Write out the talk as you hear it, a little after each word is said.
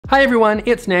Hi everyone,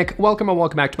 it's Nick. Welcome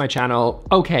back to my channel.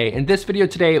 Okay, in this video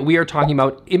today, we are talking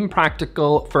about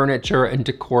impractical furniture and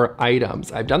decor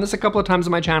items. I've done this a couple of times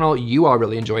on my channel. You all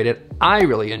really enjoyed it. I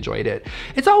really enjoyed it.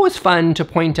 It's always fun to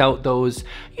point out those,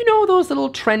 those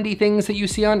little trendy things that you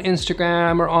see on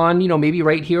Instagram or on, maybe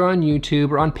right here on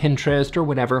YouTube or on Pinterest or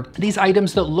whatever. These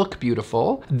items that look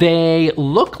beautiful, they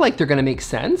look like they're gonna make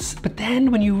sense, but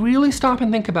then when you really stop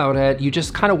and think about it, you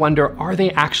just kind of wonder, are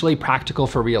they actually practical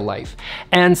for real life?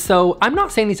 And so I'm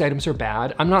not saying these items are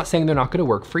bad. I'm not saying they're not gonna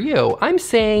work for you. I'm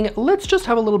saying let's just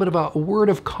have a little bit of a word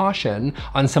of caution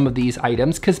on some of these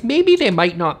items, because maybe they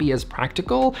might not be as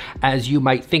practical as you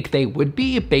might think they would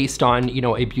be based on,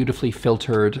 a beautifully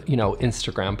filtered,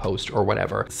 Instagram post or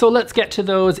whatever. So let's get to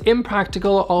those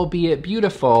impractical, albeit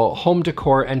beautiful, home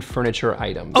decor and furniture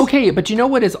items. Okay, but you know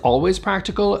what is always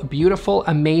practical? Beautiful,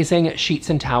 amazing sheets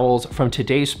and towels from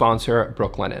today's sponsor,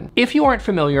 Brooklinen. If you aren't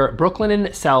familiar,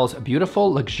 Brooklinen sells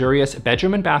beautiful, luxurious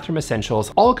bedroom and bathroom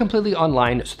essentials, all completely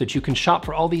online so that you can shop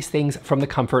for all these things from the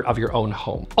comfort of your own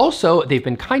home. Also, they've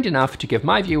been kind enough to give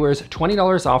my viewers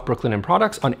 $20 off Brooklinen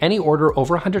products on any order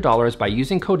over $100 by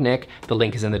using code Nick. The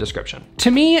link is in the description.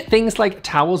 To me, things like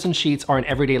towels and sheets are an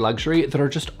everyday luxury that are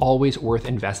just always worth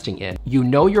investing in. You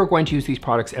know you're going to use these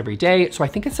products every day, so I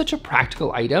think it's such a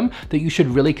practical item that you should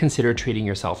really consider treating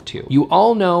yourself to. You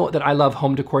all know that I love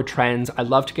home decor trends. I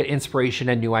love to get inspiration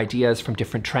and new ideas from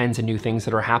different trends and new things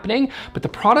that are happening, but the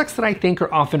products that I think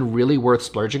are often really worth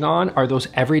splurging on are those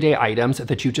everyday items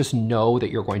that you just know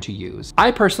that you're going to use.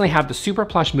 I personally have the Super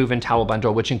Plush Move-In Towel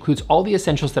Bundle, which includes all the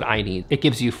essentials that I need. It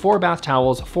gives you 4 bath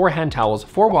towels, 4 hand towels,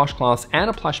 4 washcloths, and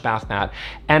a plush bath mat,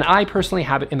 and I personally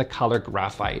have it in the color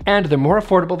graphite. And they're more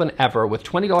affordable than ever with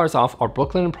 $20 off our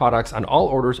Brooklinen products on all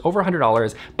orders over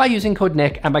 $100 by using code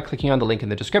Nick and by clicking on the link in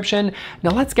the description.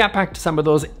 Now let's get back to some of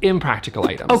those impractical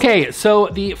items. Okay, so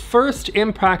the first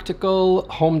impractical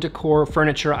home decor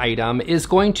furniture item is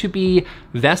going to be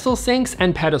vessel sinks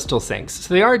and pedestal sinks.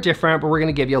 So they are different, but we're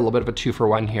gonna give you a little bit of a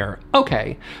 2-for-1 here.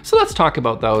 Okay, so let's talk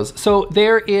about those. So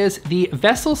there is the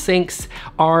vessel sinks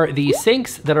are the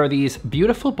sinks that are these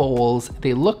beautiful bowls.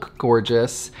 They look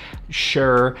gorgeous,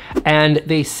 sure, and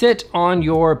they sit on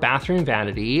your bathroom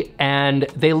vanity and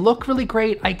they look really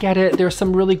great. I get it. There's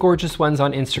some really gorgeous ones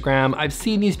on Instagram. I've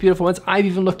seen these beautiful ones. I've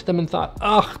even looked at them and thought,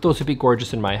 oh, those would be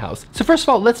gorgeous in my house. So first of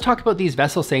all, let's talk about these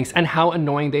vessel sinks and how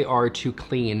annoying they are to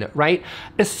clean, right?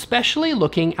 Especially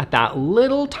looking at that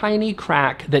little tiny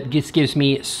crack that just gives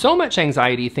me so much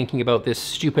anxiety thinking about this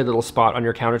stupid little spot on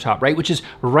your countertop, right? Which is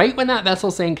right when that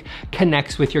vessel sink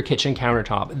connects with your kitchen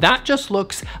countertop. That just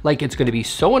looks like it's gonna be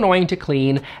so annoying to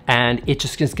clean, and it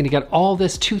just is gonna get all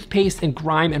this toothpaste and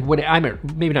grime and what, I mean,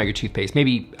 maybe not your toothpaste,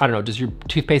 maybe, I don't know, does your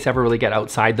toothpaste ever really get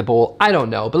outside the bowl? I don't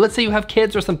know, but let's say you have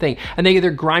kids or something and they get their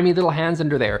grimy little hands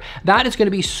under there. That is gonna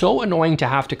be so annoying to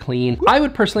have to clean. I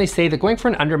would personally say that going for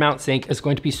an undermount sink is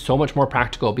going to be so much more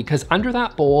practical because under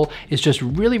that bowl is just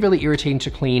really, really irritating to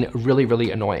clean, really,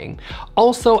 really annoying.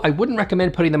 Also, I wouldn't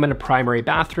recommend putting them in a primary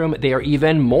bathroom. They are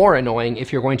even more annoying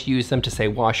if you're going to use them to say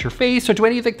wash your face or do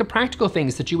any of like the practical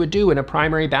things that you would do in a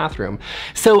primary bathroom.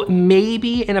 So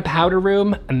maybe in a powder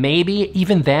room, maybe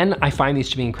even then I find these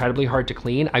to be incredibly hard to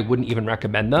clean. I wouldn't even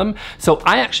recommend them. So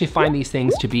I actually find these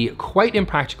things to be quite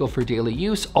impractical for daily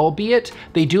use, albeit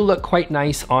they do look quite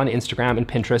nice on Instagram and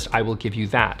Pinterest. I will give you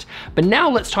that. But now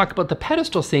let's talk about the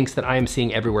pedestal sinks that I am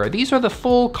seeing everywhere. These are the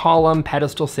full column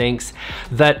pedestal sinks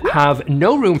that have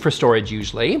no room for storage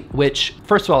usually, which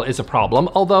first of all is a problem.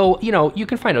 Although, you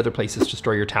can find other places to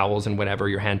store your towels and whatever,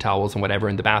 your hand towels and whatever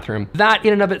in the bathroom. That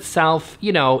in and of itself,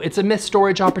 it's a missed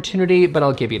storage opportunity, but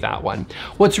I'll give you that one.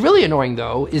 What's really annoying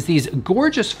though, is these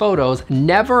gorgeous photos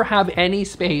never have any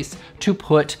space to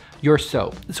put your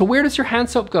soap. So where does your hand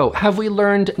soap go? Have we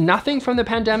learned nothing from the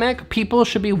pandemic? People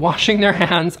should be washing their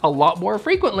hands a lot more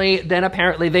frequently than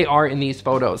apparently they are in these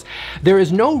photos. There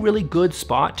is no really good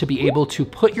spot to be able to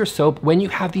put your soap when you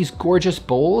have these gorgeous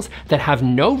bowls that have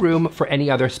no room for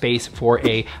any other space for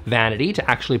a vanity to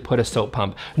actually put a soap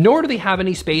pump, nor do they have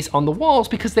any space on the walls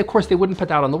because of course they wouldn't put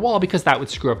that on the wall because that would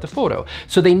screw up the photo.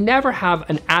 So they never have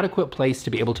an adequate place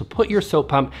to be able to put your soap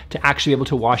pump to actually be able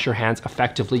to wash your hands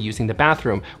effectively using the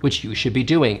bathroom, which you should be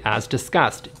doing as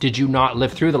discussed. Did you not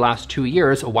live through the last 2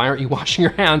 years? Why aren't you washing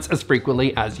your hands as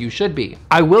frequently as you should be?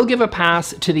 I will give a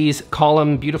pass to these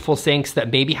column beautiful sinks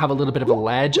that maybe have a little bit of a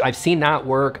ledge. I've seen that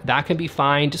work. That can be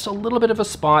fine. Just a little bit of a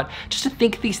spot, just to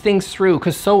think these things through,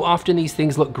 because so often these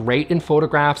things look great in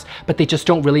photographs, but they just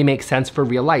don't really make sense for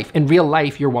real life. In real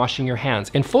life, you're washing your hands.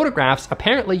 In photographs,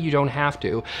 apparently you don't have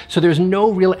to. So there's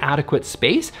no real adequate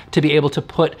space to be able to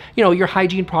put, your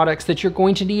hygiene products that you're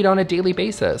going to need on a daily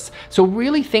basis. minimalist. So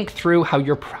really think through how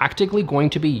you're practically going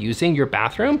to be using your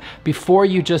bathroom before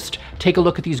you just take a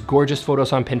look at these gorgeous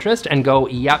photos on Pinterest and go,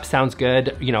 yep, sounds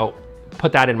good, you know,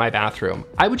 put that in my bathroom.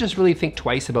 I would just really think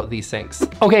twice about these things.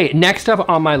 Okay, next up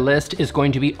on my list is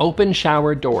going to be open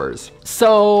shower doors.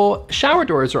 So shower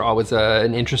doors are always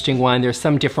an interesting one. There's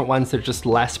some different ones that are just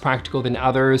less practical than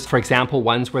others. For example,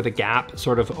 ones where the gap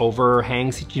sort of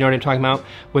overhangs, you know what I'm talking about?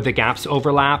 Where the gaps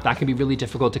overlap, that can be really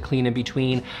difficult to clean in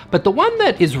between. But the one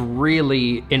that is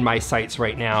really in my sights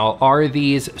right now are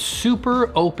these super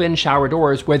open shower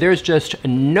doors where there's just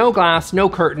no glass, no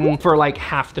curtain for like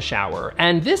half the shower.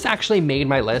 And this actually made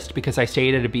my list because I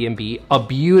stayed at a B&B, a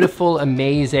beautiful,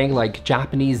 amazing, like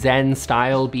Japanese Zen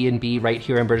style B&B right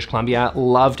here in British Columbia.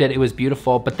 Loved it, it was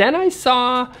beautiful. But then I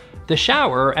saw the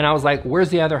shower and I was like, where's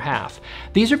the other half?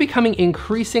 These are becoming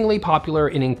increasingly popular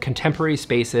in contemporary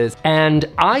spaces, and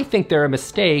I think they're a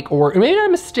mistake, or maybe not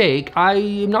a mistake.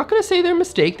 I'm not gonna say they're a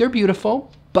mistake, they're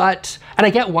beautiful. But, and I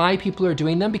get why people are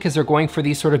doing them, because they're going for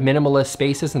these sort of minimalist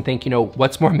spaces and think, you know,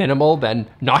 what's more minimal than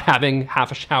not having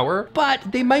half a shower? But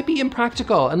they might be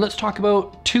impractical. And let's talk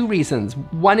about two reasons.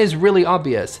 One is really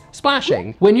obvious,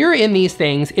 splashing. When you're in these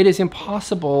things, it is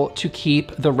impossible to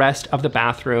keep the rest of the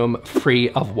bathroom free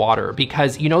of water,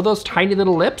 because you know those tiny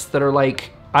little lips that are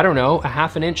like, I don't know, a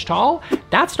half an inch tall?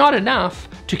 That's not enough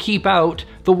to keep out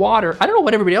the water. I don't know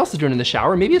what everybody else is doing in the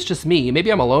shower. Maybe it's just me,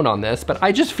 maybe I'm alone on this, but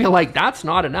I just feel like that's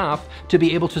not enough to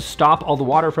be able to stop all the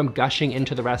water from gushing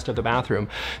into the rest of the bathroom.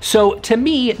 So to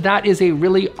me, that is a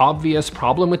really obvious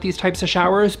problem with these types of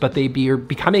showers, but they are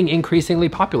becoming increasingly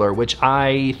popular, which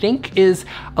I think is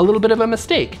a little bit of a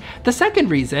mistake. The second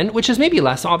reason, which is maybe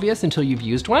less obvious until you've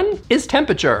used one, is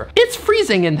temperature. It's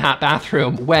freezing in that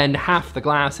bathroom when half the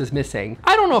glass is missing.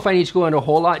 I don't know if I need to go into a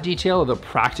whole lot of detail of the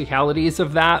practicalities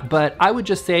of that, but I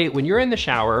would just say when you're in the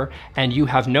shower and you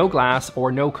have no glass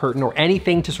or no curtain or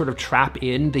anything to sort of trap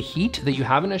in the heat that you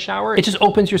have in a shower, it just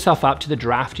opens yourself up to the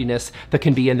draftiness that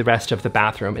can be in the rest of the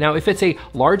bathroom. Now, if it's a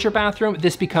larger bathroom,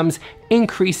 this becomes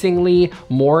increasingly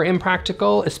more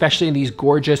impractical, especially in these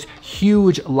gorgeous,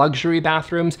 huge luxury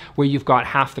bathrooms where you've got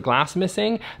half the glass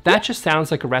missing. That just sounds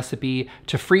like a recipe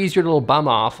to freeze your little bum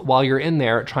off while you're in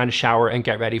there trying to shower and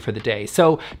get ready for the day.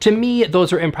 So to me,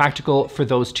 those are impractical for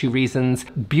those two reasons.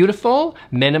 Beautiful,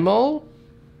 minimal,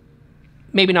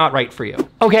 maybe not right for you.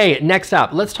 Okay, next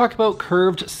up, let's talk about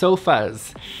curved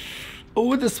sofas.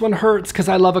 Oh, this one hurts because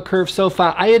I love a curved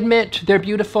sofa. I admit they're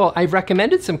beautiful. I've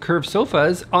recommended some curved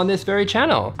sofas on this very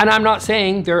channel. And I'm not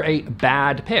saying they're a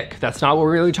bad pick. That's not what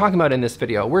we're really talking about in this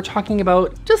video. We're talking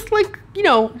about just like, you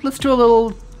know, let's do a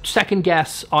little second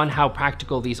guess on how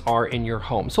practical these are in your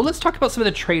home. So let's talk about some of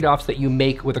the trade-offs that you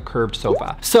make with a curved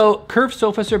sofa. So curved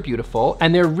sofas are beautiful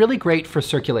and they're really great for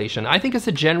circulation. I think as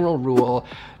a general rule,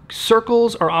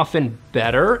 circles are often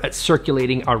better at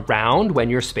circulating around when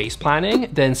you're space planning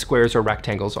than squares or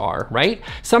rectangles are, right?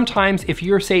 Sometimes if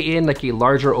you're, say, in like a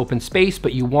larger open space,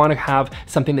 but you want to have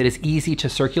something that is easy to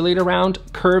circulate around,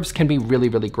 curves can be really,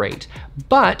 really great.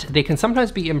 But they can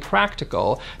sometimes be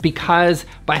impractical because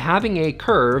by having a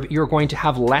curve, you're going to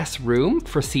have less room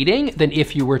for seating than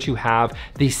if you were to have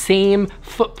the same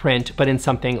footprint, but in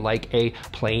something like a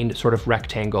plain sort of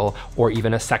rectangle or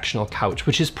even a sectional couch,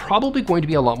 which is probably going to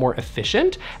be a lot more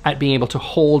efficient at being able to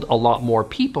hold a lot more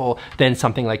people than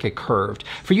something like a curved.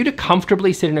 For you to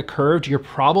comfortably sit in a curved, you're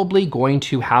probably going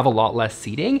to have a lot less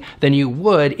seating than you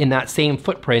would in that same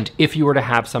footprint if you were to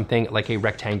have something like a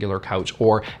rectangular couch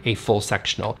or a full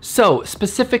sectional. So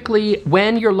specifically,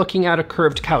 when you're looking at a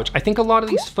curved couch, I think a lot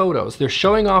of these photos, they're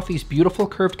showing off these beautiful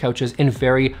curved couches in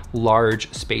very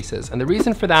large spaces. And the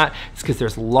reason for that is because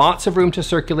there's lots of room to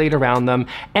circulate around them.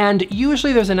 And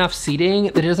usually there's enough seating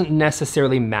that it doesn't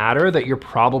necessarily matter that you're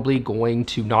probably going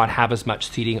to not have as much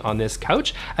seating on this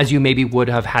couch as you maybe would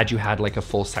have had you had like a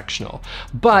full sectional.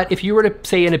 But if you were to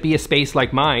say be a space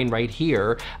like mine right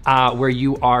here, where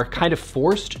you are kind of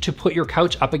forced to put your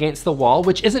couch up against the wall,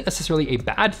 which isn't necessarily a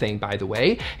bad thing, by the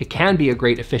way, it can be a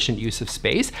great efficient use of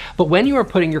space. But when you are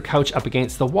putting your couch up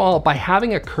against the wall, by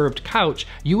having a curved couch,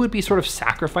 you would be sort of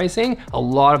sacrificing a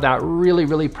lot of that really,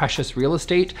 really precious real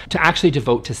estate to actually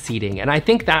devote to seating. And I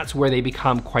think that's where they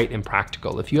become quite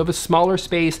impractical. If you have a smaller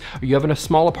space or you have in a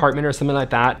small apartment or something like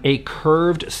that, a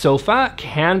curved sofa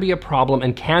can be a problem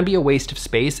and can be a waste of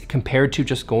space compared to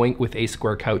just going with a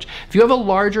square couch. If you have a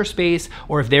larger space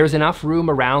or if there's enough room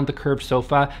around the curved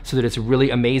sofa so that it's really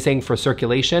amazing for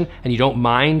circulation and you don't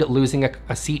mind losing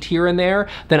a seat here and there,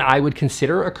 then I would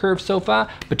consider a curved sofa,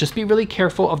 but just be really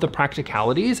careful of the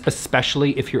practicalities,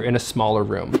 especially if you're in a smaller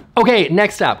room. Okay,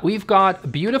 next up, we've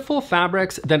got beautiful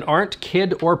fabrics that aren't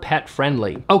kid or pet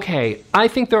friendly. Okay, I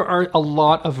think there are a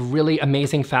lot of really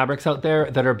amazing fabrics out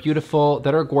there that are beautiful,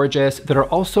 that are gorgeous, that are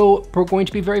also going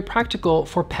to be very practical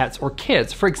for pets or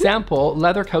kids. For example,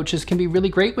 leather couches can be really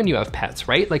great when you have pets,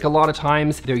 right? Like a lot of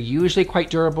times they're usually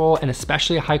quite durable, and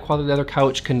especially a high quality leather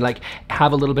couch can like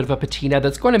have a little bit of a patina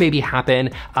that's going to maybe happen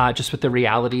just with the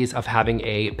realities of having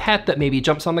a pet that maybe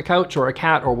jumps on the couch, or a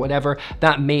cat or whatever.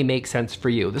 That may make sense for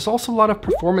you. There's also a lot of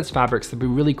performance fabrics that would be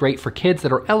really great for kids,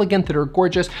 that are elegant, that are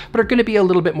gorgeous, but are going to be a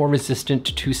little bit more resistant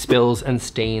to spills and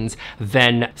stains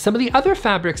than some of the other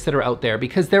fabrics that are out there,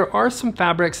 because there are some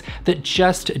fabrics that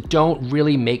just don't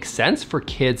really make sense for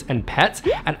kids and pets.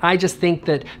 And I just think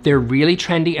that they're really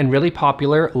trendy and really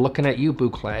popular, looking at you,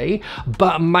 Boucle,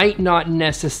 but might not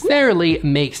necessarily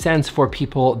make sense for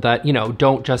people that, you know,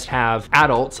 don't just have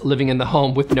adults living in the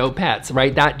home with no pets,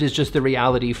 right? That is just the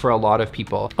reality for a lot of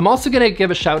people. I'm also gonna give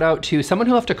a shout out to someone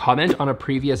who left a comment on a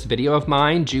previous video of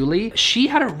mine, Julie. She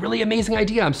had a really amazing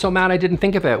idea. I'm so mad I didn't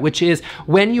think of it, which is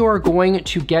when you are going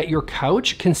to get your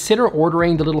couch, consider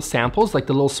ordering the little samples, like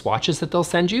the little swatches that they'll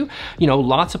send you. You know,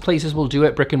 lots of places will do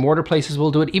it, brick and mortar places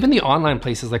will do it, even the online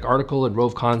places like Article and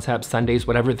Rove Concepts, Sundays,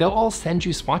 whatever, they'll all send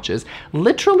you swatches.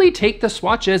 Literally take the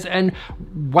swatches and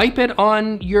wipe it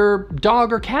on your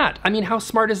dog or cat. I mean, how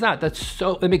smart is that?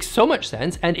 It makes so much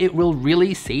sense, and it will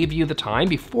really save you the time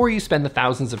before you spend the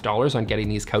thousands of dollars on getting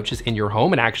these couches in your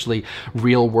home and actually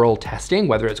real world testing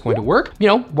whether it's going to work. You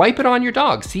know, wipe it on your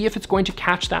dog, see if it's going to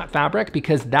catch that fabric,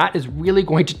 because that is really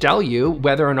going to tell you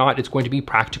whether or not it's going to be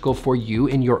practical for you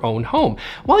in your own home.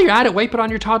 While you're at it, wipe it on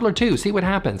your toddler too, see what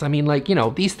happens. I mean, like, you know,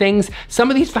 these things,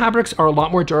 some of these fabrics are a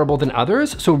lot more durable than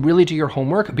others, so really do your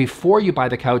homework before you buy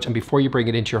the couch and before you bring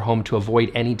it into your home to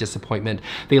avoid any disappointment.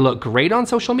 They look great on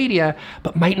social media,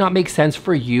 but might not make sense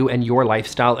for you and your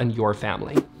lifestyle and your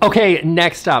family. Okay,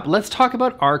 next up, let's talk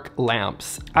about arc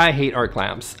lamps. I hate arc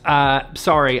lamps.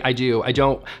 Sorry, I do. I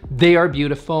don't. They are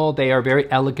beautiful. They are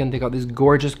very elegant. They got these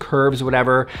gorgeous curves,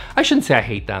 whatever. I shouldn't say I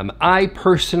hate them. I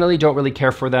personally don't really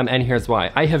care for them, and here's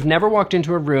why. I have never walked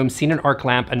into a room, seen an arc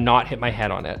lamp, and not hit my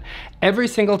head on it. Every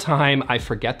single time I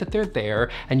forget that they're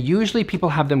there, and usually people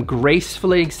have them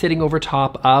gracefully sitting over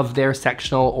top of their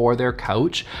sectional or their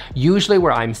couch, usually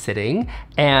where I'm sitting,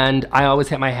 and I always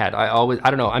hit my head. I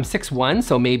don't know, I'm 6'1",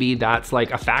 so maybe that's like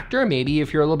a factor. Maybe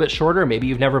if you're a little bit shorter, maybe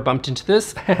you've never bumped into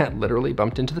this, literally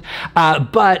bumped into this.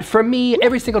 But for me,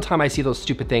 every single time I see those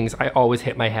stupid things, I always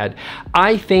hit my head.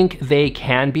 I think they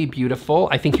can be beautiful.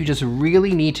 I think you just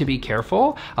really need to be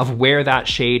careful of where that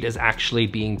shade is actually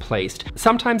being placed.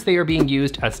 Sometimes they are being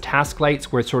used as task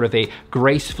lights, where it's sort of they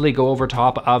gracefully go over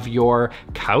top of your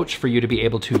couch for you to be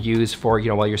able to use for, you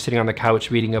know, while you're sitting on the couch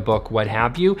reading a book, what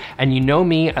have you. And you know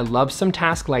me, I love some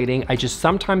task lighting. I just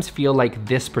sometimes feel like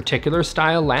this particular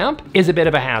style lamp is a bit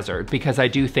of a hazard, because I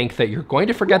do think that you're going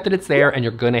to forget that it's there and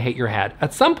you're going to hit your head.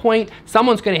 At some point,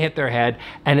 someone's going to hit their head,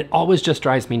 and it always just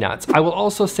drives me nuts. I will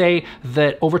also say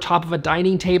that over top of a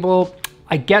dining table,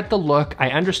 I get the look, I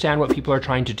understand what people are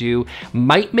trying to do.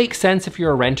 Might make sense if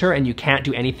you're a renter and you can't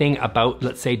do anything about,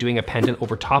 let's say, doing a pendant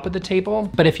over top of the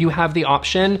table. But if you have the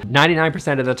option,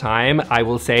 99% of the time, I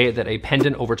will say that a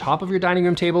pendant over top of your dining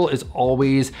room table is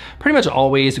always, pretty much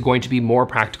always going to be more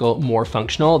practical, more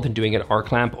functional than doing an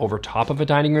arc lamp over top of a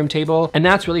dining room table. And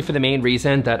that's really for the main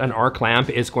reason that an arc lamp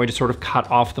is going to sort of cut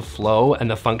off the flow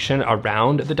and the function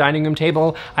around the dining room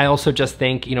table. I also just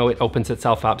think, you know, it opens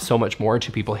itself up so much more to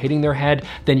people hitting their head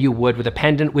than you would with a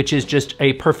pendant, which is just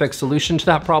a perfect solution to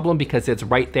that problem, because it's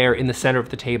right there in the center of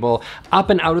the table, up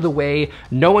and out of the way.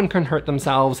 No one can hurt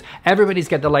themselves. Everybody's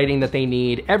got the lighting that they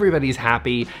need. Everybody's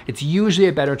happy. It's usually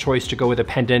a better choice to go with a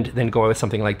pendant than go with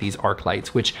something like these arc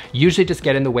lights, which usually just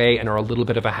get in the way and are a little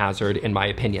bit of a hazard in my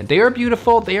opinion. They are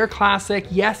beautiful. They are classic.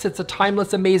 Yes, it's a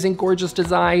timeless, amazing, gorgeous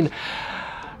design.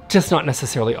 Just not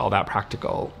necessarily all that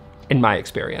practical, in my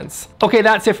experience. Okay,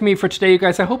 that's it for me for today, you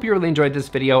guys. I hope you really enjoyed this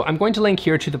video. I'm going to link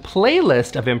here to the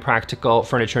playlist of Impractical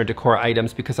furniture and decor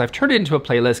items, because I've turned it into a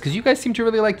playlist because you guys seem to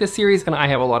really like this series and I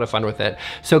have a lot of fun with it.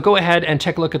 So go ahead and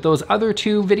take a look at those other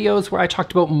 2 videos where I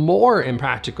talked about more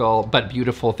impractical but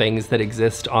beautiful things that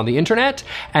exist on the internet,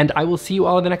 and I will see you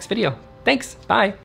all in the next video. Thanks, bye.